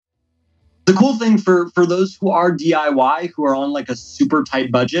The cool thing for those who are DIY, who are on like a super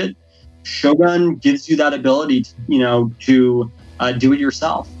tight budget, Shogun gives you that ability to, to do it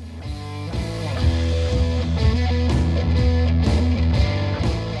yourself.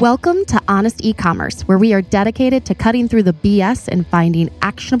 Welcome to Honest E-commerce, where we are dedicated to cutting through the BS and finding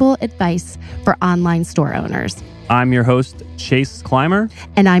actionable advice for online store owners. I'm your host, Chase Clymer.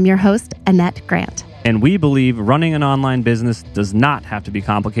 And I'm your host, Annette Grant. And we believe running an online business does not have to be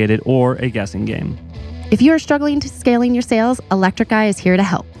complicated or a guessing game. If you are struggling to scaling your sales, Electric Eye is here to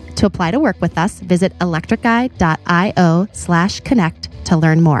help. To apply to work with us, visit electriceye.io/connect to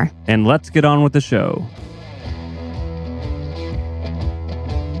learn more. And let's get on with the show.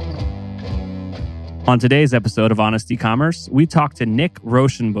 On today's episode of Honest E-commerce, we talk to Nick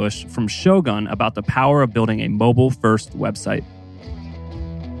Raushenbush from Shogun about the power of building a mobile-first website.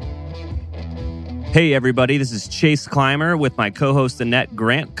 Hey everybody, this is Chase Clymer with my co-host Annette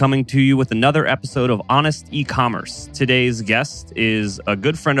Grant coming to you with another episode of Honest E-commerce. Today's guest is a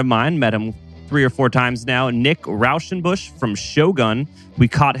good friend of mine, met him 3 or 4 times now, Nick Raushenbush from Shogun. We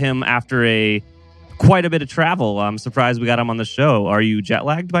caught him after quite a bit of travel. I'm surprised we got him on the show. Are you jet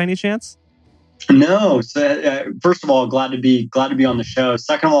lagged by any chance? No. So, first of all, glad to be on the show.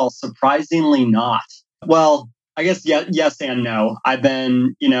 Second of all, surprisingly not. Well, I guess yes and no. I've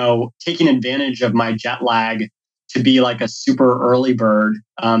been, taking advantage of my jet lag to be like a super early bird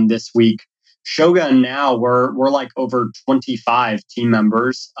this week. Shogun now we're like over 25 team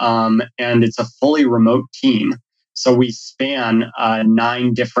members, and it's a fully remote team. So we span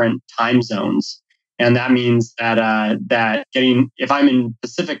 9 different time zones. And that means that if I'm in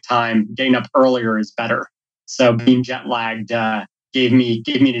Pacific time, getting up earlier is better. So being jet lagged gave me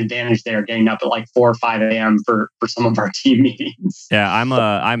an advantage there, getting up at like 4 or 5 a.m. for some of our team meetings. Yeah, I'm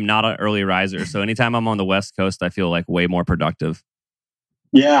not an early riser, so anytime I'm on the West Coast, I feel like way more productive.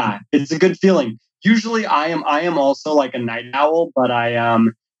 Yeah, it's a good feeling. Usually, I am also like a night owl, but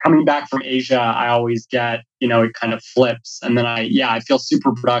coming back from Asia, I always get it kind of flips, and then I feel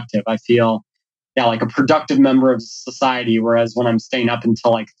super productive. I feel like a productive member of society. Whereas when I'm staying up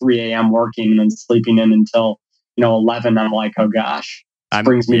until like 3 a.m. working and then sleeping in until 11, I'm like, oh gosh, this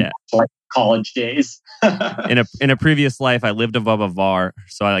brings me back to like college days. In a previous life, I lived above a bar,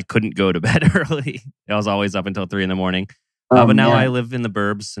 so I couldn't go to bed early. I was always up until 3 a.m. But now I live in the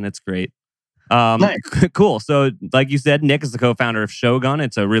burbs, and it's great. Nice. Cool. So, like you said, Nick is the co-founder of Shogun.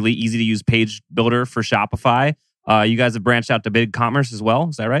 It's a really easy to use page builder for Shopify. You guys have branched out to BigCommerce as well.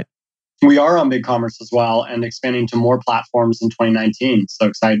 Is that right? We are on BigCommerce as well and expanding to more platforms in 2019. So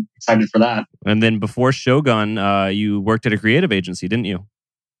excited for that. And then before Shogun, you worked at a creative agency, didn't you?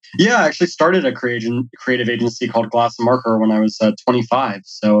 Yeah, I actually started a creative agency called Glass and Marker when I was 25.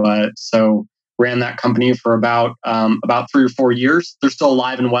 So ran that company for about 3 or 4 years. They're still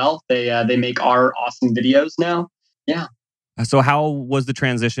alive and well. They make our awesome videos now. Yeah. So how was the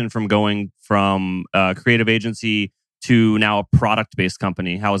transition from going from a creative agency to now a product-based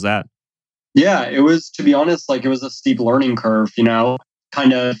company? How was that? Yeah, it was, to be honest, it was a steep learning curve,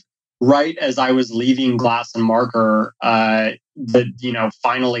 kind of right as I was leaving Glass and Marker, finally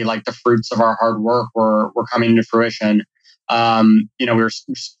the fruits of our hard work were coming to fruition. We were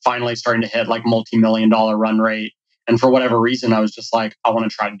finally starting to hit multi-million-dollar run rate. And for whatever reason, I was just like, I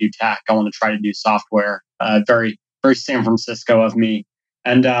want to try to do tech. I want to try to do software. Very, very San Francisco of me.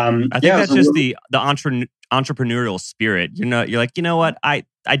 And I think that's just the entrepreneurial spirit. You're like, you know what?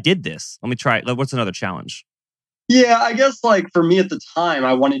 I did this. Let me try it. What's another challenge? Yeah, I guess for me at the time,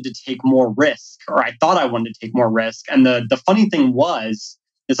 I wanted to take more risk, or I thought I wanted to take more risk. And the funny thing is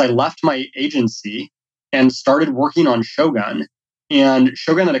I left my agency and started working on Shogun. And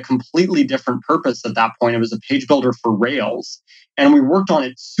Shogun had a completely different purpose at that point. It was a page builder for Rails. And we worked on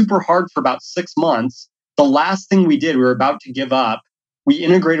it super hard for about 6 months. The last thing we did, we were about to give up. We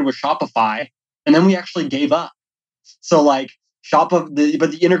integrated with Shopify, and then we actually gave up. So but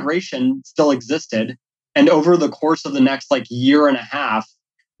the integration still existed. And over the course of the next year and a half,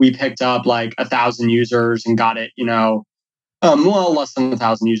 we picked up 1,000 users and got it, less than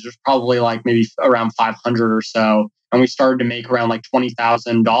 1,000 users, probably maybe around 500 or so. And we started to make around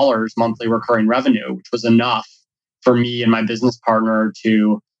 $20,000 monthly recurring revenue, which was enough for me and my business partner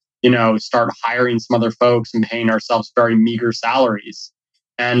to, start hiring some other folks and paying ourselves very meager salaries.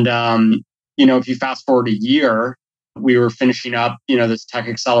 And, if you fast forward a year, we were finishing up, this tech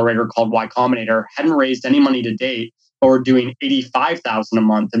accelerator called Y Combinator, hadn't raised any money to date, but we're doing $85,000 a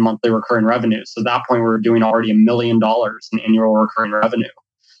month in monthly recurring revenue. So at that point, we were doing already $1 million in annual recurring revenue.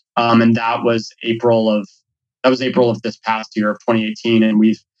 And that was April of this past year of 2018. And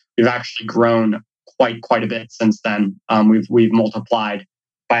we've actually grown quite a bit since then. We've multiplied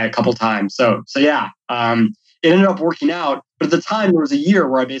by a couple times. So yeah, it ended up working out. But at the time, there was a year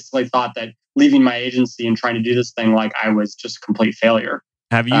where I basically thought that leaving my agency and trying to do this thing, like I was just a complete failure.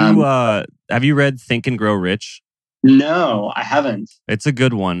 Have you read Think and Grow Rich? No, I haven't. It's a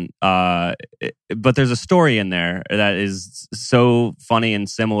good one. But there's a story in there that is so funny and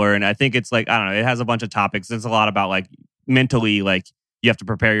similar. And I think it's like, I don't know, it has a bunch of topics. There's a lot about like mentally, like you have to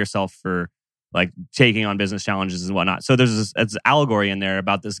prepare yourself for like taking on business challenges and whatnot. So there's this allegory in there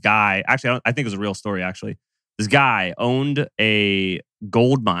about this guy. Actually, I think it was a real story, actually. This guy owned a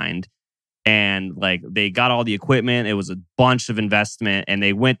gold mine and like they got all the equipment. It was a bunch of investment and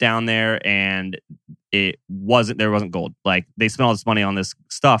they went down there and there wasn't gold. Like they spent all this money on this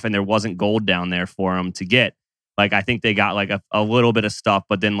stuff and there wasn't gold down there for them to get. Like I think they got like a little bit of stuff,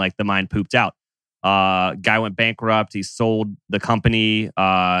 but then like the mine pooped out. Guy went bankrupt. He sold the company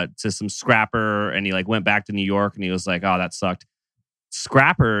to some scrapper and he like went back to New York and he was like, oh, that sucked.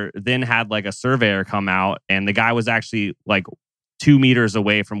 Scrapper then had like a surveyor come out and the guy was actually like 2 meters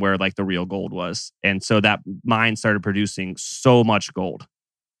away from where like the real gold was. And so that mine started producing so much gold.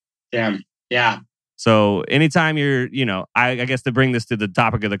 Damn. Yeah. So anytime you're, I guess to bring this to the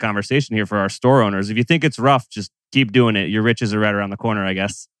topic of the conversation here for our store owners, if you think it's rough, just keep doing it. Your riches are right around the corner, I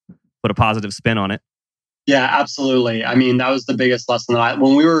guess. Put a positive spin on it. Yeah, absolutely. I mean, that was the biggest lesson that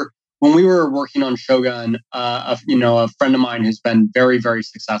when we were working on Shogun, a friend of mine who's been very, very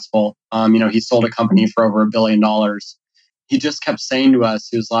successful, he sold a company for over $1 billion. He just kept saying to us,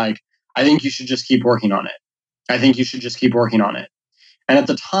 he was like, I think you should just keep working on it. I think you should just keep working on it. And at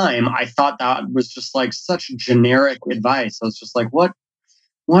the time, I thought that was just like such generic advice. I was just like, what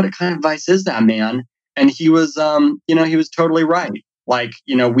kind of advice is that, man? And he was, he was totally right. Like,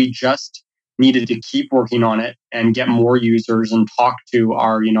 we just needed to keep working on it and get more users and talk to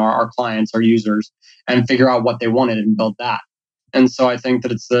our clients, our users, and figure out what they wanted and build that. And so I think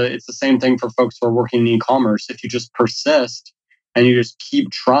that it's the same thing for folks who are working in e-commerce. If you just persist and you just keep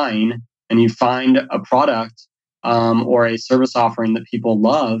trying and you find a product or a service offering that people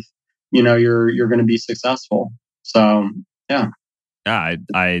love, you're going to be successful. So yeah. Yeah,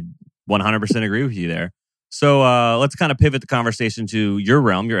 I 100% agree with you there. So let's kind of pivot the conversation to your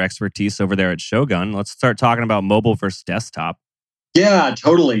realm, your expertise over there at Shogun. Let's start talking about mobile versus desktop. Yeah,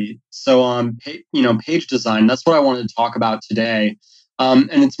 totally. So, page design, that's what I wanted to talk about today. And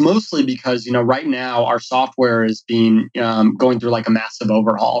it's mostly because, right now our software is going through like a massive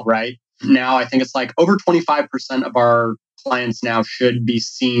overhaul, right? Now, I think it's like over 25% of our clients now should be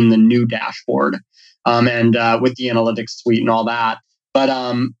seeing the new dashboard and with the analytics suite and all that. But,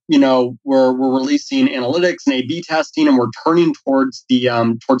 we're releasing analytics and A/B testing and we're turning towards the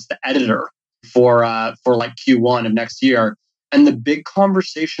editor for like Q1 of next year. And the big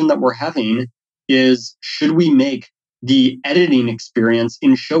conversation that we're having is, should we make the editing experience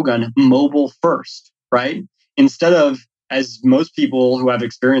in Shogun mobile first, right? Instead of, as most people who have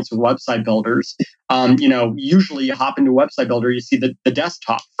experience with website builders, usually you hop into a website builder, you see the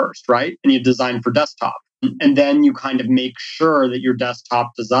desktop first, right? And you design for desktop. And then you kind of make sure that your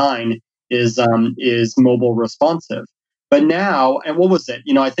desktop design is mobile responsive. But now, and what was it?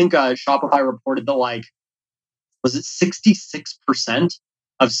 I think Shopify reported that was it 66%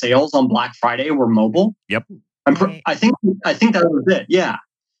 of sales on Black Friday were mobile? Yep. I think that was it. Yeah.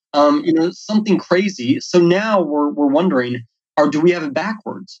 Something crazy. So now we're wondering, do we have it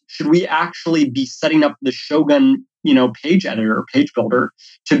backwards? Should we actually be setting up the Shogun, page editor, page builder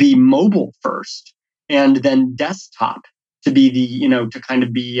to be mobile first, and then desktop to be to kind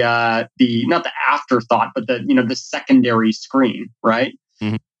of be the not the afterthought, but the secondary screen, right?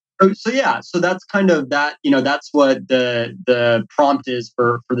 Mm-hmm. So that's kind of that, that's what the prompt is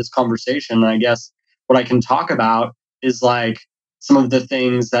for this conversation. And I guess what I can talk about is like some of the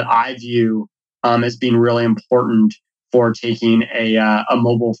things that I view as being really important for taking a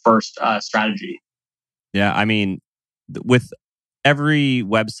mobile first strategy. Yeah, I mean, with every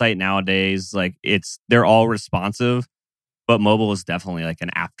website nowadays, like they're all responsive, but mobile is definitely like an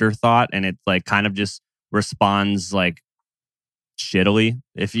afterthought, and it like kind of just responds like shittily,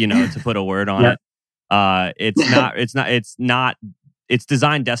 if to put a word on it. It's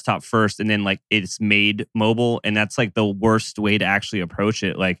designed desktop first and then like it's made mobile, and that's like the worst way to actually approach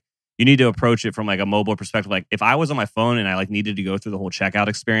it. Like you need to approach it from like a mobile perspective. Like if I was on my phone and I like needed to go through the whole checkout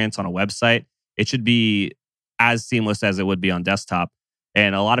experience on a website, it should be as seamless as it would be on desktop.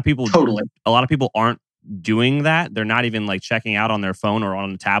 And a lot of people aren't doing that. They're not even like checking out on their phone or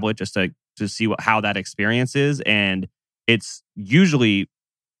on a tablet just to see how that experience is. And it's usually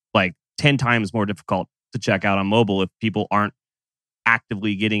like 10 times more difficult to check out on mobile if people aren't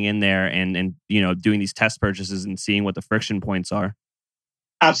actively getting in there and doing these test purchases and seeing what the friction points are.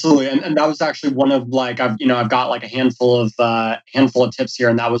 Absolutely, and that was actually one of like I've got like a handful of tips here,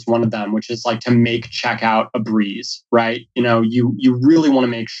 and that was one of them, which is like to make checkout a breeze, right? You really want to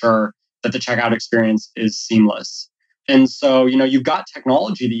make sure that the checkout experience is seamless, and so you've got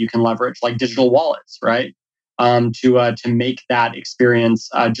technology that you can leverage, like digital wallets, right? To make that experience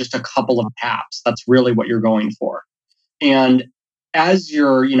just a couple of taps. That's really what you're going for, and as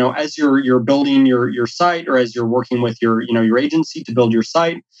you're building your site, or as you're working with your agency to build your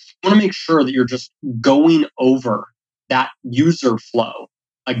site, you want to make sure that you're just going over that user flow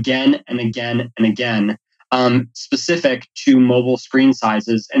again and again and again, specific to mobile screen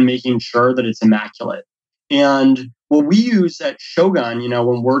sizes, and making sure that it's immaculate. And what we use at Shogun,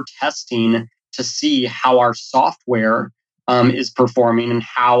 when we're testing to see how our software is performing and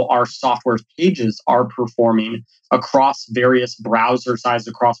how our software pages are performing across various browser sizes,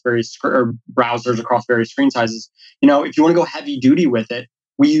 across various browsers, across various screen sizes. If you want to go heavy duty with it,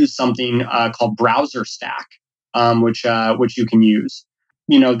 we use something called Browser Stack, which you can use.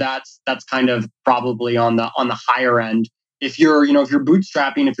 That's kind of probably on the higher end. If you're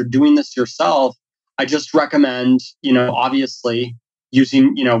bootstrapping, if you're doing this yourself, I just recommend obviously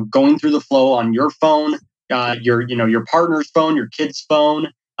using going through the flow on your phone, your partner's phone, your kid's phone,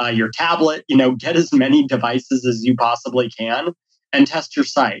 your tablet. Get as many devices as you possibly can, and test your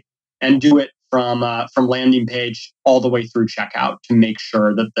site, and do it from landing page all the way through checkout to make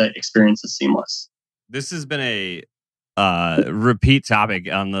sure that the experience is seamless. This has been a repeat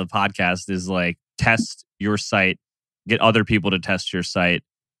topic on the podcast, is like test your site, get other people to test your site.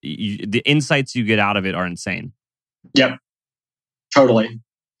 The insights you get out of it are insane. Yep, totally.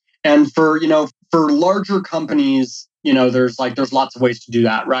 And for larger companies, there's lots of ways to do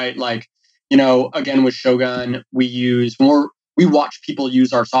that, right? Like, again, with Shogun, we watch people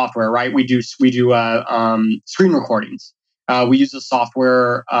use our software, right? We do screen recordings. We use a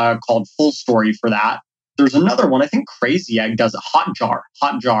software called Full Story for that. There's another one, I think Crazy Egg does it. Hotjar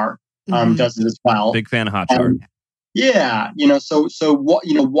does it as well. Big fan of Hotjar. Yeah, so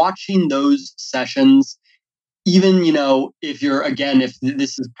watching those sessions. Even, if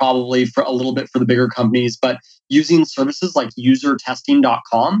this is probably for a little bit for the bigger companies, but using services like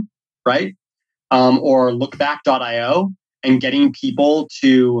usertesting.com, right? Or lookback.io, and getting people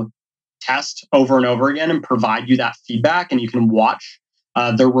to test over and over again and provide you that feedback. And you can watch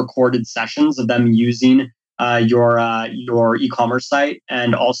their recorded sessions of them using your e-commerce site,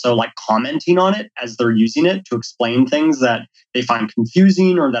 and also like commenting on it as they're using it to explain things that they find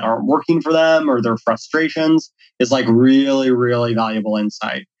confusing or that aren't working for them, or their frustrations, is like really, really valuable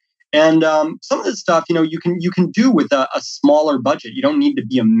insight. And some of this stuff, you can do with a smaller budget. You don't need to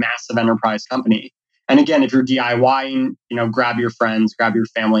be a massive enterprise company. And again, if you're DIYing, grab your friends, grab your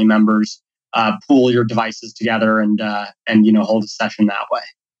family members, pool your devices together, and hold a session that way.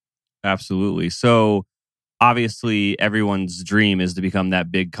 Absolutely. So obviously, everyone's dream is to become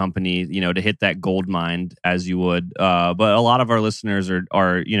that big company, to hit that gold mine, as you would. But a lot of our listeners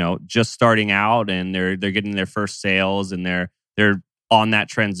are just starting out, and they're getting their first sales, and they're on that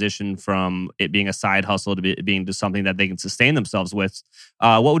transition from it being a side hustle to being to something that they can sustain themselves with.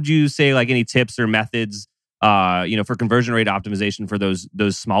 What would you say, like any tips or methods, for conversion rate optimization for those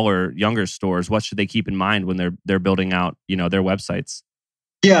smaller, younger stores? What should they keep in mind when they're building out, their websites?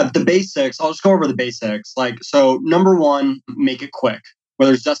 Yeah, the basics. I'll just go over the basics. So number one, make it quick.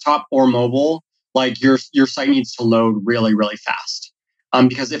 Whether it's desktop or mobile, like your site needs to load really, really fast.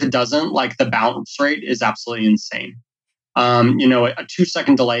 Because if it doesn't, like the bounce rate is absolutely insane. A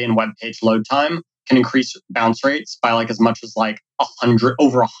 2-second delay in web page load time can increase bounce rates by like as much as like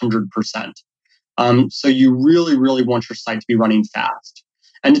over 100%. So you really, really want your site to be running fast.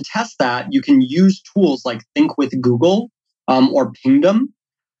 And to test that, you can use tools like Think with Google or Pingdom.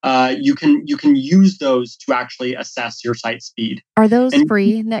 You can use those to actually assess your site speed. Are those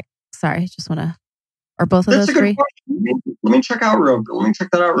free, Nick? Sorry, just want to. Are both of those free? Let me check that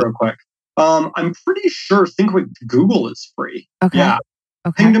out real quick. I'm pretty sure Think with Google is free. Okay. Yeah.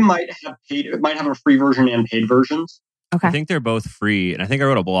 Okay. Pingdom might have paid. It might have a free version and paid versions. Okay. I think they're both free, and I think I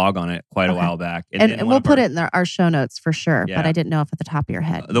wrote a blog on it quite a while back. And we'll put it in our show notes for sure. Yeah. But I didn't know if at the top of your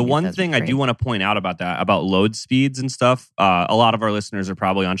head. The one thing I do want to point out about load speeds and stuff, a lot of our listeners are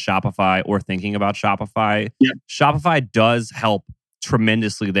probably on Shopify or thinking about Shopify. Yep. Shopify does help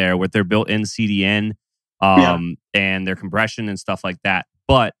tremendously there with their built-in CDN and their compression and stuff like that.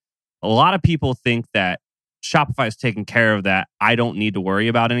 But a lot of people think that Shopify is taking care of that. I don't need to worry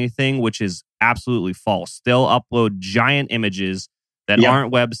about anything, which is absolutely false. They'll upload giant images that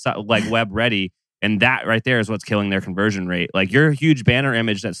aren't web ready, and that right there is what's killing their conversion rate. Like your huge banner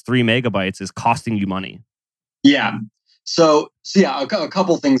image that's 3 megabytes is costing you money. Yeah. So yeah, a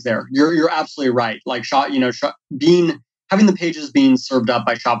couple things there. You're absolutely right. Like having the pages being served up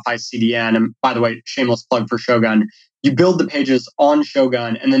by Shopify CDN, and by the way, shameless plug for Shogun. You build the pages on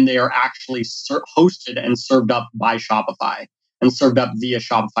Shogun, and then they are actually hosted and served up by Shopify and served up via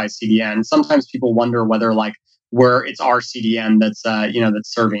Shopify CDN. Sometimes people wonder whether where it's our CDN that's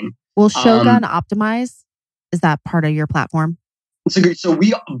that's serving. Will Shogun optimize? Is that part of your platform? So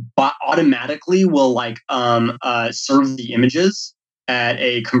we automatically will serve the images at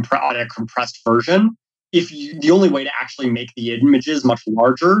a compressed version. The only way to actually make the images much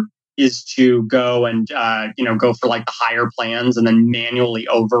larger is to go and go for the higher plans and then manually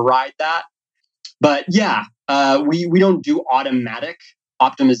override that. But yeah, we don't do automatic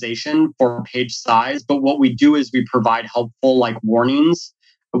optimization for page size, but what we do is we provide helpful warnings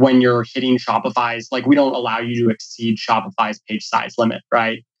when you're hitting Shopify's, we don't allow you to exceed Shopify's page size limit,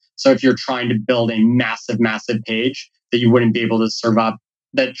 right? So if you're trying to build a massive page that you wouldn't be able to serve up,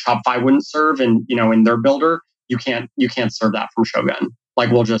 that Shopify wouldn't serve in their builder, you can't serve that from Shogun.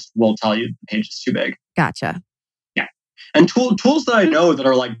 We'll tell you the page is too big. Gotcha. Yeah. And tools that I know that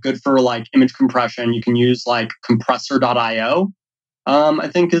are good for image compression, you can use compressor.io. I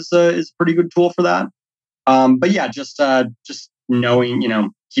think is a pretty good tool for that. But yeah, just knowing,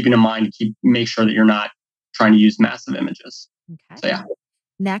 keeping in mind to make sure that you're not trying to use massive images. Okay. So yeah.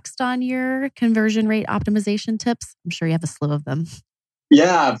 Next on your conversion rate optimization tips, I'm sure you have a slew of them.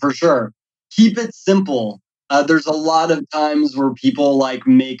 Yeah, for sure. Keep it simple. There's a lot of times where people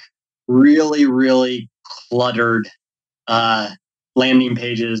make really, really cluttered landing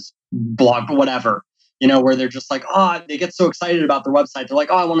pages, blog, whatever, where they're just they get so excited about their website.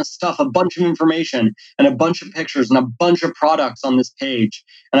 They're I want to stuff a bunch of information and a bunch of pictures and a bunch of products on this page.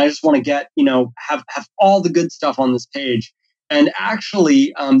 And I just want to get, have all the good stuff on this page. And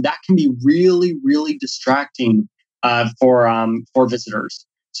actually, that can be really, really distracting for visitors.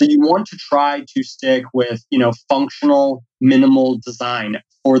 So you want to try to stick with, functional, minimal design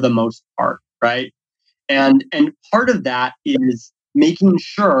for the most part, right? And part of that is making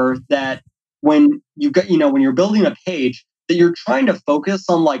sure that when when you're building a page, that you're trying to focus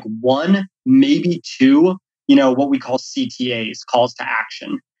on one, maybe two, what we call CTAs, calls to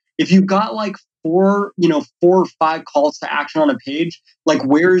action. If you've got four or five calls to action on a page,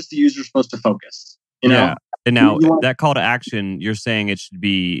 where is the user supposed to focus? Yeah. And now that call to action, you're saying it should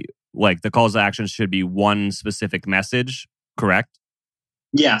be the calls to action should be one specific message, correct?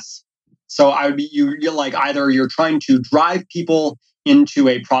 Yes. So I would be you're either you're trying to drive people into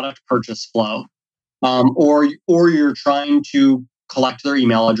a product purchase flow, or you're trying to collect their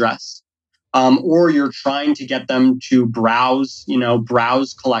email address, or you're trying to get them to browse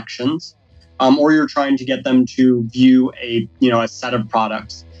collections, or you're trying to get them to view a set of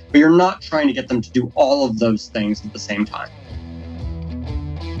products. But you're not trying to get them to do all of those things at the same time.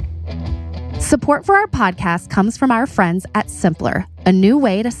 Support for our podcast comes from our friends at Simpler, a new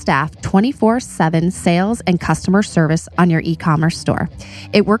way to staff 24/7 sales and customer service on your e-commerce store.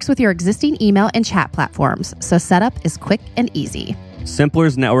 It works with your existing email and chat platforms, so setup is quick and easy.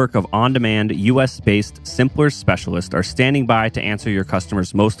 Simpler's network of on-demand, US-based Simpler specialists are standing by to answer your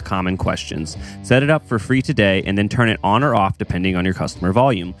customers' most common questions. Set it up for free today and then turn it on or off depending on your customer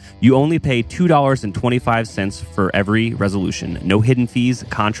volume. You only pay $2.25 for every resolution. No hidden fees,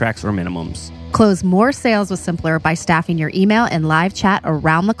 contracts, or minimums. Close more sales with Simpler by staffing your email and live chat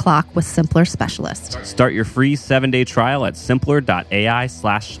around the clock with Simpler specialists. Start your free 7-day trial at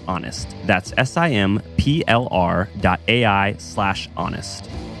simpler.ai/honest. That's simpler.ai/honest.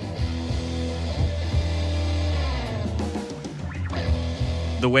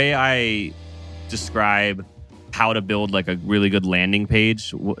 The way I describe how to build a really good landing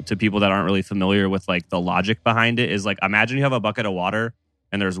page to people that aren't really familiar with the logic behind it is imagine you have a bucket of water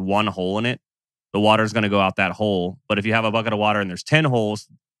and there's one hole in it. The water's going to go out that hole. But if you have a bucket of water and there's 10 holes,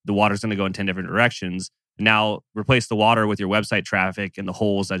 the water's going to go in 10 different directions. Now replace the water with your website traffic and the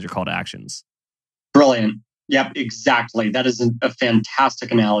holes as your call to actions. Brilliant. Yep, exactly. That is a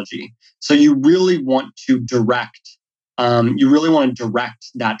fantastic analogy. So you really want to direct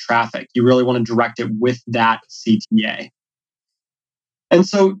that traffic. You really want to direct it with that CTA. And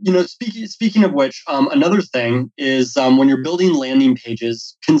so, speaking of which, another thing is when you're building landing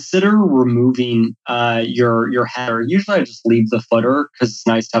pages, consider removing your header. Usually I just leave the footer because it's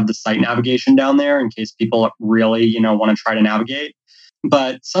nice to have the site navigation down there in case people really, want to try to navigate.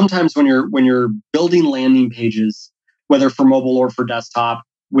 But sometimes when you're building landing pages, whether for mobile or for desktop,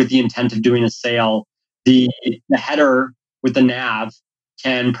 with the intent of doing a sale, the header with the nav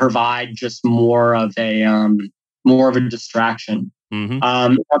can provide just more of a distraction.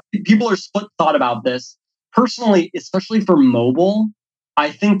 Mm-hmm. People are split thought about this. personally, especially for mobile,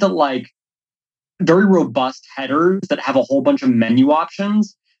 I think that like very robust headers that have a whole bunch of menu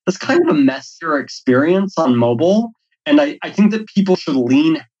options, that's kind of a messier experience on mobile. And I think that people should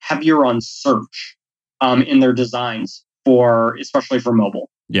lean heavier on search in their designs especially for mobile.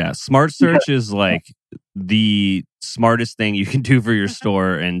 Yeah, smart search is like the smartest thing you can do for your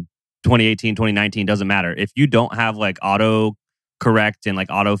store. And 2018, 2019 doesn't matter. If you don't have like auto correct and like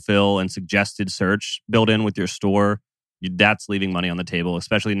autofill and suggested search built in with your store, that's leaving money on the table,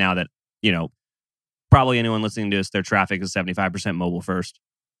 especially now that, probably anyone listening to this, their traffic is 75% mobile first.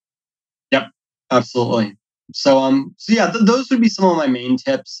 Yep, absolutely. So yeah, those would be some of my main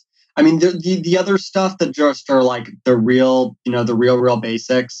tips. I mean, the other stuff that just are like the real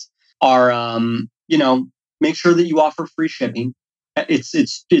basics are, make sure that you offer free shipping. It's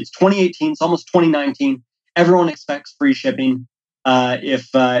 2018. It's almost 2019. Everyone expects free shipping. It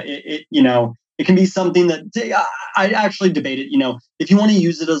can be something that I actually debate it. If you want to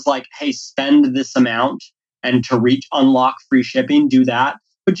use it as like, hey, spend this amount and to unlock free shipping, do that.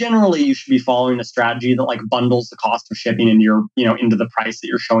 But generally, you should be following a strategy that like bundles the cost of shipping into into the price that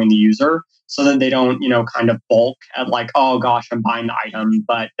you're showing the user, so that they don't kind of bulk at like, oh gosh, I'm buying the item,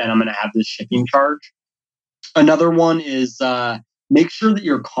 but then I'm going to have this shipping charge. Another one is make sure that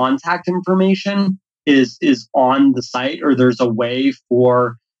your contact information is on the site, or there's a way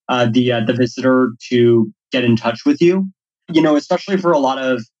for the visitor to get in touch with you. Especially for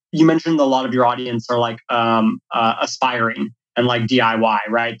you mentioned a lot of your audience are like aspiring and like DIY,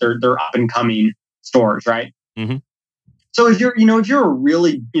 right? They're up and coming stores, right? Mm-hmm. So if you're a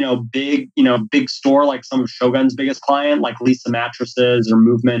really big store, like some of Shogun's biggest client, like Lisa Mattresses or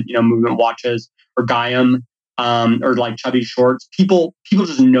Movement Watches or Gaiam, or like Chubby Shorts, people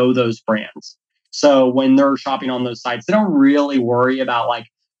just know those brands. So when they're shopping on those sites, they don't really worry about like,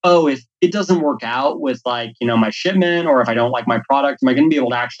 oh, if it doesn't work out with like my shipment, or if I don't like my product, am I going to be able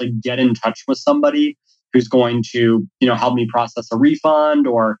to actually get in touch with somebody who's going to help me process a refund,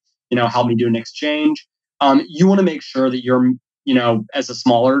 or help me do an exchange? You want to make sure that you're as a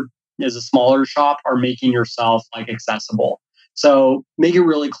smaller shop are making yourself like accessible. So make it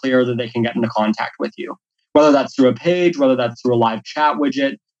really clear that they can get into contact with you, whether that's through a page, whether that's through a live chat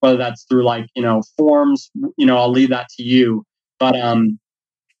widget, whether that's through like forms. I'll leave that to you. But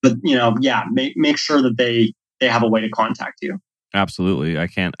make sure that they have a way to contact you. Absolutely. I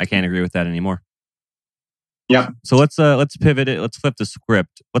can't agree with that anymore. Yep. So let's pivot it. Let's flip the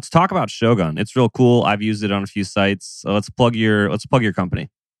script. Let's talk about Shogun. It's real cool. I've used it on a few sites. So let's plug your company.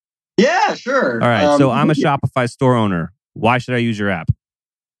 Yeah, sure. All right. So I'm a Shopify store owner. Why should I use your app?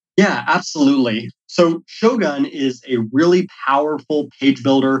 Yeah, absolutely. So Shogun is a really powerful page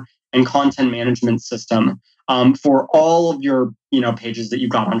builder and content management system for all of your pages that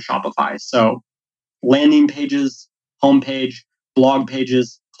you've got on Shopify. So landing pages, homepage, blog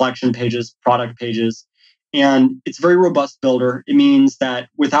pages, collection pages, product pages. And it's a very robust builder. It means that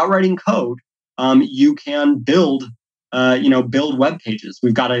without writing code, you can build web pages.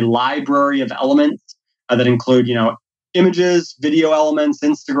 We've got a library of elements that include, images, video elements,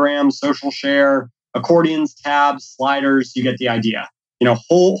 Instagram, social share, accordions, tabs, sliders. You get the idea.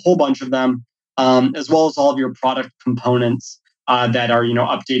 Whole bunch of them, as well as all of your product components that are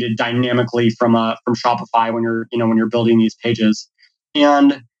updated dynamically from Shopify when you're building these pages.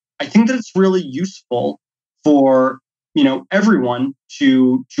 And I think that it's really useful for everyone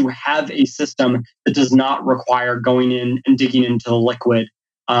to have a system that does not require going in and digging into the liquid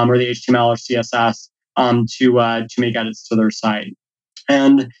or the HTML or CSS to make edits to their site.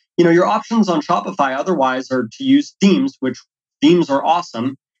 And your options on Shopify otherwise are to use themes, which themes are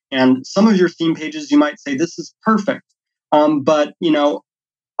awesome. And some of your theme pages, you might say this is perfect, but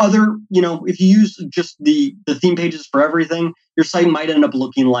if you use just the theme pages for everything, your site might end up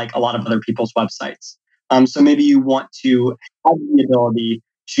looking like a lot of other people's websites. So maybe you want to have the ability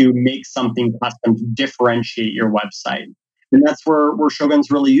to make something custom to differentiate your website. And that's where Shogun's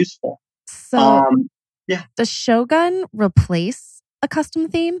really useful. So does Shogun replace a custom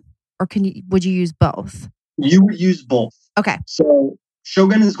theme, or would you use both? You would use both. Okay. So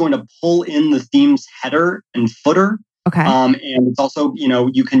Shogun is going to pull in the theme's header and footer. Okay. And it's also,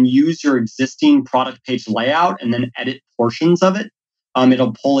 you can use your existing product page layout and then edit portions of it.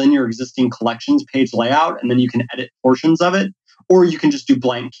 It'll pull in your existing collections page layout, and then you can edit portions of it, or you can just do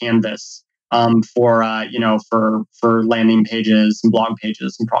blank canvas for landing pages and blog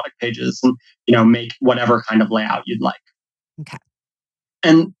pages and product pages, and make whatever kind of layout you'd like. Okay.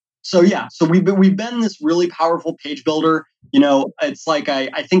 And so we've been this really powerful page builder. It's like I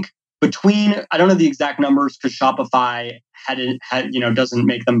think between, I don't know the exact numbers because Shopify doesn't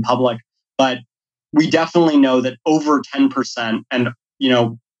make them public, but we definitely know that over 10% and,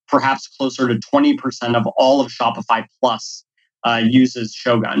 perhaps closer to 20% of all of Shopify Plus uses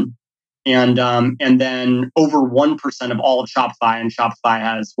Shogun. And then over 1% of all of Shopify, and Shopify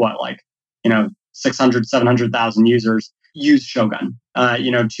has 600, 700,000 users use Shogun,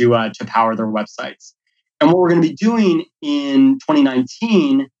 to power their websites. And what we're going to be doing in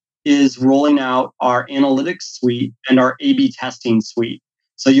 2019 is rolling out our analytics suite and our A/B testing suite.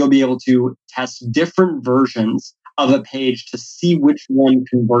 So you'll be able to test different versions of a page to see which one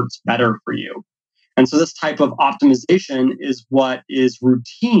converts better for you. And so this type of optimization is what is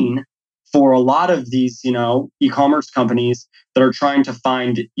routine for a lot of these, e-commerce companies that are trying to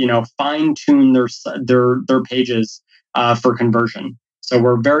fine tune their pages for conversion. So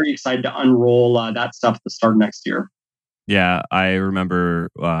we're very excited to unroll that stuff at the start of next year. Yeah, I remember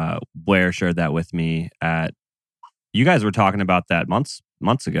Blair shared that with me you guys were talking about that months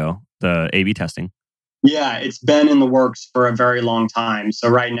ago, the A/B testing. Yeah, it's been in the works for a very long time. So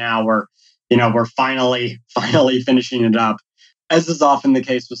right now we're finally finishing it up, as is often the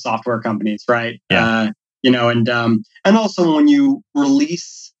case with software companies, right? Yeah. And also when you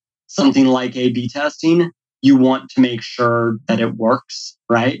release something like A/B testing, you want to make sure that it works,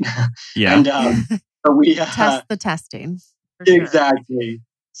 right? Yeah. And so we test the testing. Exactly.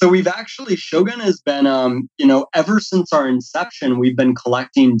 So we've actually, Shogun has been, ever since our inception, we've been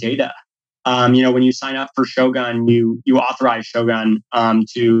collecting data. When you sign up for Shogun, you authorize Shogun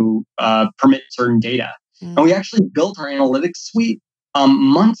to permit certain data. And we actually built our analytics suite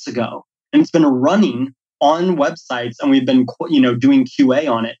months ago, and it's been running on websites, and we've been doing QA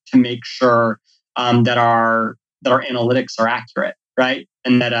on it to make sure that our analytics are accurate, right,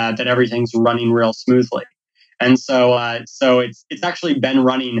 and that everything's running real smoothly. And so it's actually been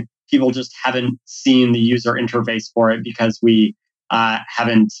running. People just haven't seen the user interface for it because we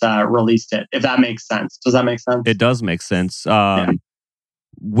haven't released it, if that makes sense. Does that make sense? It does make sense.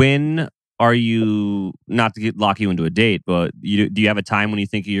 When are you, not to lock you into a date, but do you have a time when you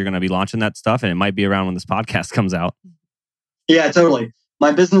think you're going to be launching that stuff? And it might be around when this podcast comes out. Yeah, totally.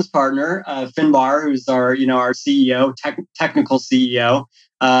 My business partner, Finbar, who's our CEO, technical CEO,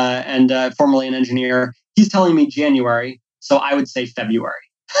 and formerly an engineer, he's telling me January. So I would say February.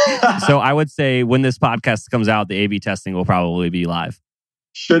 So I would say when this podcast comes out, the A/B testing will probably be live.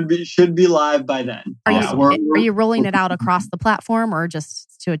 Should be live by then. Are you rolling it out across the platform or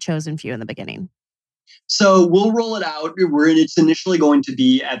just to a chosen few in the beginning? So we'll roll it out. It's initially going to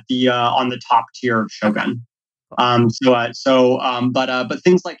be at the on the top tier of Shogun. But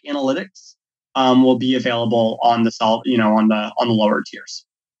things like analytics will be available on the on the lower tiers.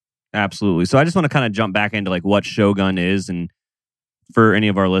 Absolutely. So I just want to kind of jump back into what Shogun is, and for any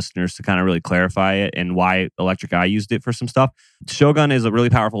of our listeners to kind of really clarify it and why Electric Eye used it for some stuff. Shogun is a really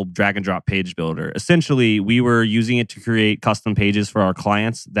powerful drag and drop page builder. Essentially, we were using it to create custom pages for our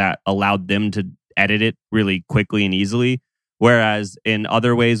clients that allowed them to edit it really quickly and easily. Whereas in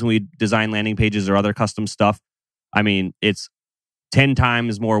other ways, when we design landing pages or other custom stuff, it's 10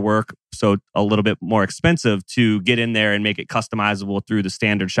 times more work, so a little bit more expensive to get in there and make it customizable through the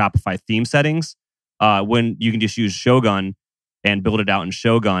standard Shopify theme settings. When you can just use Shogun and build it out in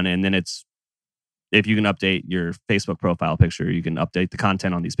Shogun, and then if you can update your Facebook profile picture, you can update the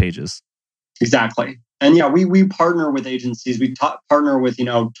content on these pages. Exactly. And yeah, we partner with agencies. We partner with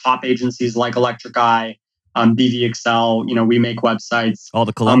top agencies like Electric Eye, BVXL. We make websites. All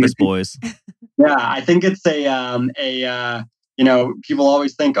the Columbus boys. Yeah, I think it's people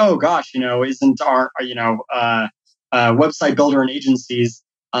always think, oh gosh, isn't our website builder and agencies,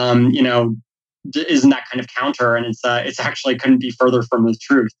 isn't that kind of counter? And it's actually couldn't be further from the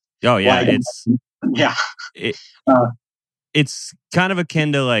truth. Oh yeah, it's kind of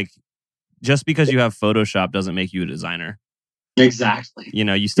akin to just because you have Photoshop doesn't make you a designer. Exactly.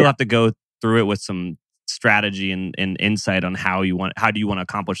 You still have to go through it with some strategy and insight on how do you want to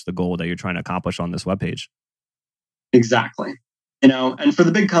accomplish the goal that you're trying to accomplish on this webpage. Exactly. And for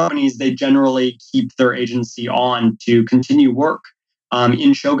the big companies, they generally keep their agency on to continue work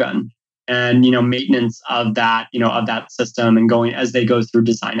in Shogun and maintenance of that system and going as they go through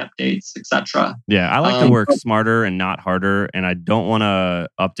design updates, etc. Yeah, I like to work smarter and not harder, and I don't want to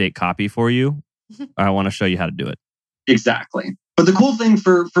update copy for you. I want to show you how to do it. Exactly. But the cool thing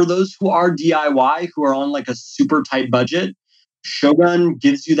for those who are DIY, who are on a super tight budget, Shogun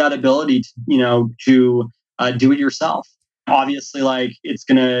gives you that ability to do it yourself. Obviously,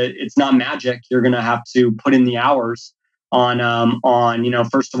 it's not magic. You're gonna have to put in the hours on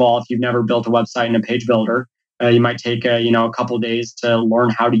first of all, if you've never built a website in a page builder, you might take a couple of days to learn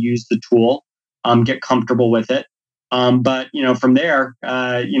how to use the tool, get comfortable with it. But from there,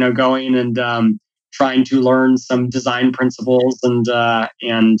 going and trying to learn some design principles and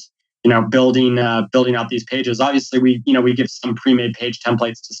building out these pages. Obviously, we give some pre-made page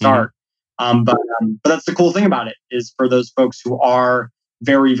templates to start. But that's the cool thing about it, is for those folks who are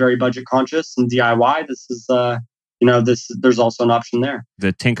very, very budget conscious and DIY, this is there's also an option there.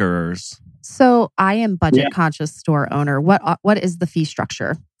 The tinkerers. So I am budget conscious store owner. What is the fee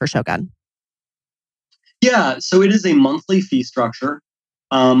structure for Shogun? Yeah, so it is a monthly fee structure.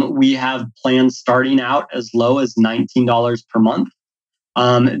 We have plans starting out as low as $19 per month.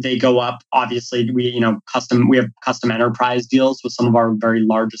 They go up. Obviously, we have custom enterprise deals with some of our very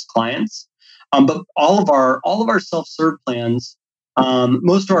largest clients. But all of our self-serve plans,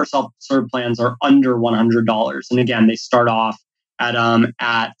 most of our self-serve plans are under $100. And again, they start off at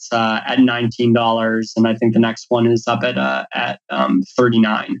 $19, and I think the next one is up at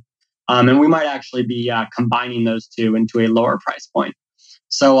 $39. And we might actually be combining those two into a lower price point.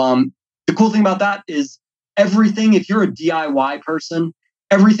 So the cool thing about that is everything. If you're a DIY person,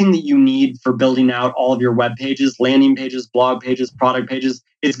 everything that you need for building out all of your web pages, landing pages, blog pages, product pages,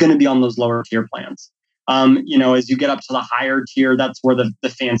 is going to be on those lower tier plans. As you get up to the higher tier, that's where the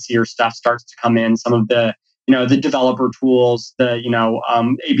fancier stuff starts to come in. Some of the developer tools,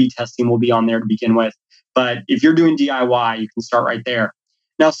 A/B testing will be on there to begin with. But if you're doing DIY, you can start right there.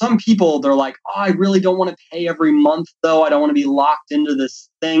 Now, some people, they're like, oh, I really don't want to pay every month, though. I don't want to be locked into this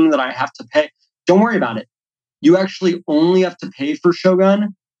thing that I have to pay. Don't worry about it. You actually only have to pay for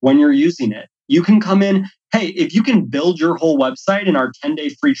Shogun when you're using it. You can come in. Hey, if you can build your whole website in our 10-day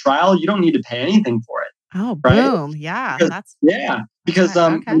free trial, you don't need to pay anything for it. Oh, right? Boom. Yeah. Because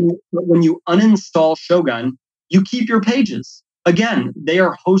when you uninstall Shogun, you keep your pages. Again, they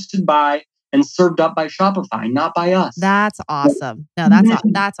are hosted by and served up by Shopify, not by us. That's awesome. No,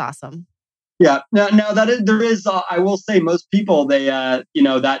 that's awesome. Yeah. Now there is. I will say, most people, they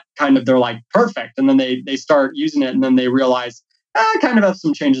that kind of, they're like, perfect, and then they start using it, and then they realize, I kind of have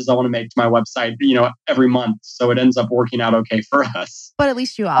some changes I want to make to my website, every month. So it ends up working out okay for us. But at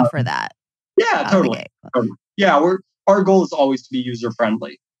least you offer that. Yeah, totally. Yeah, our goal is always to be user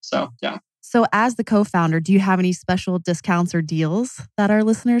friendly. So yeah. So as the co-founder, do you have any special discounts or deals that our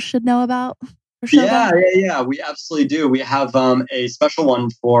listeners should know about? Yeah. We absolutely do. We have a special one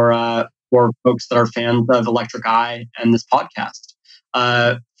for folks that are fans of Electric Eye and this podcast,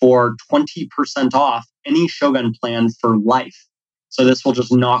 for 20% off any Shogun plan for life. So this will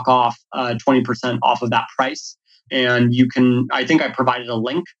just knock off 20% off of that price. And you can, I think I provided a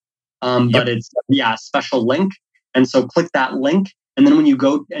link, but it's a special link. And so click that link. And then when you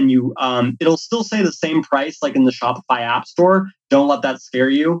go and it'll still say the same price like in the Shopify App Store. Don't let that scare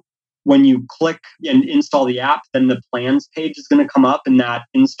you. When you click and install the app, then the plans page is going to come up in that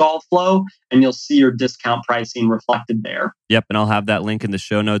install flow, and you'll see your discount pricing reflected there. Yep. And I'll have that link in the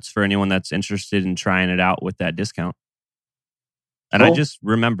show notes for anyone that's interested in trying it out with that discount. And cool. I just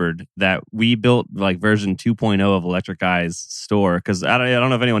remembered that we built like version 2.0 of Electric Eye's store, because I don't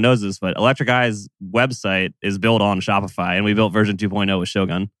know if anyone knows this, but Electric Eye's website is built on Shopify, and we built version 2.0 with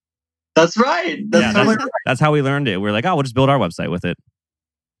Shogun. That's right. That's how we learned it. We're like, we'll just build our website with it.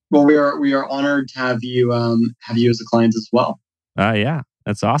 Well, we are honored to have you as a client as well. Yeah,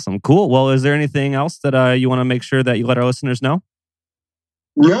 that's awesome. Cool. Well, is there anything else that you want to make sure that you let our listeners know?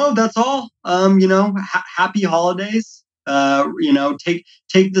 No, that's all. Happy holidays.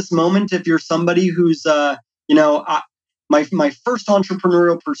 Take this moment if you're somebody who's my first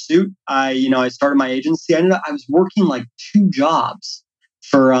entrepreneurial pursuit. I started my agency. I was working like 2 jobs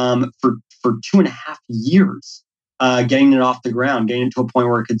for 2.5 years. Getting it off the ground, getting it to a point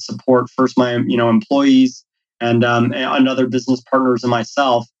where it could support first my employees and other business partners and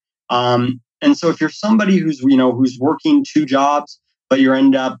myself. And so if you're somebody who's working 2 jobs, but you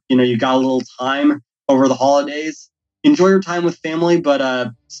end up you got a little time over the holidays, enjoy your time with family,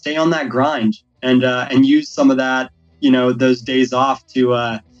 but stay on that grind and use some of that those days off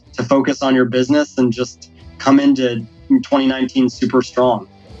to focus on your business and just come into 2019 super strong.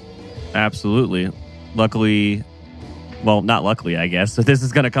 Absolutely. Luckily. Well, not luckily, I guess. So this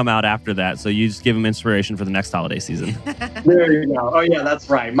is going to come out after that. So you just give them inspiration for the next holiday season. There you go. Oh, yeah, that's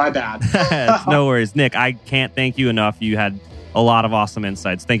right. My bad. No worries. Nick, I can't thank you enough. You had a lot of awesome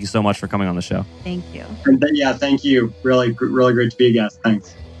insights. Thank you so much for coming on the show. Thank you. Yeah, thank you. Really, really great to be a guest.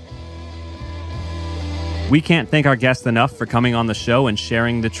 Thanks. We can't thank our guest enough for coming on the show and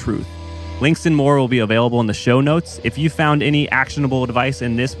sharing the truth. Links and more will be available in the show notes. If you found any actionable advice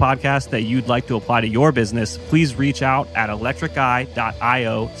in this podcast that you'd like to apply to your business, please reach out at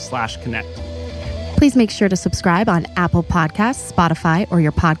electriceye.io/connect. Please make sure to subscribe on Apple Podcasts, Spotify, or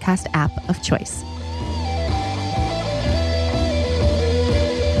your podcast app of choice.